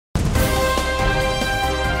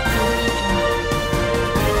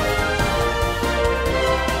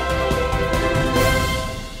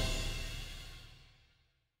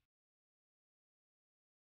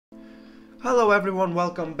Hello everyone,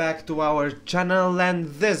 welcome back to our channel, and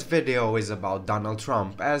this video is about Donald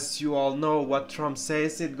Trump. As you all know, what Trump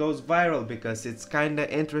says, it goes viral because it's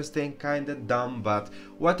kinda interesting, kinda dumb, but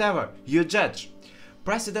whatever, you judge.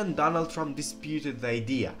 President Donald Trump disputed the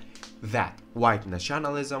idea that white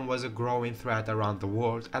nationalism was a growing threat around the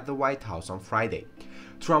world at the White House on Friday.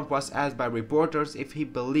 Trump was asked by reporters if he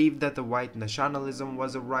believed that the white nationalism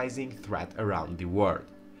was a rising threat around the world.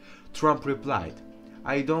 Trump replied,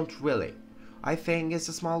 "I don't really. I think it's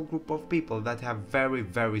a small group of people that have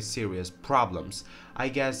very serious problems. I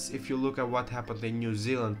guess if you look at what happened in New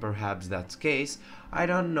Zealand, perhaps that's the case. I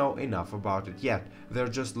don't know enough about it yet. They're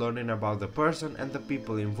just learning about the person and the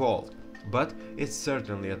people involved. But it's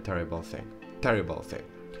certainly a terrible thing.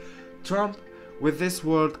 Trump, with this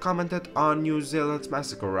word, commented on New Zealand's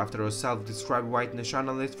massacre after a self-described white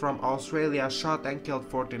nationalist from Australia shot and killed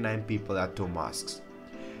 49 people at two mosques.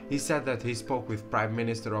 He said that he spoke with Prime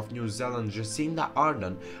Minister of New Zealand Jacinda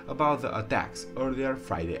Ardern about the attacks earlier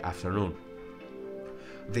Friday afternoon.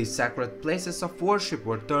 These sacred places of worship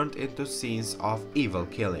were turned into scenes of evil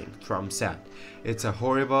killing, Trump said. It's a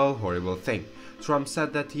horrible thing. Trump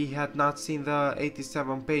said that he had not seen the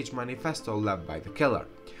 87-page manifesto left by the killer.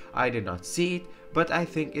 I did not see it, but I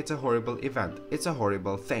think it's a horrible event. It's a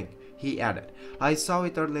horrible thing. He added, "I saw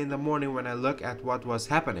it early in the morning when I looked at what was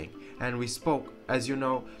happening, and we spoke, as you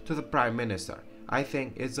know, to the Prime Minister. I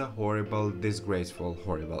think it's a horrible, disgraceful,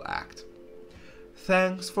 horrible act."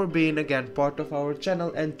 Thanks for being again part of our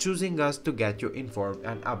channel and choosing us to get you informed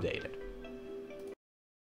and updated.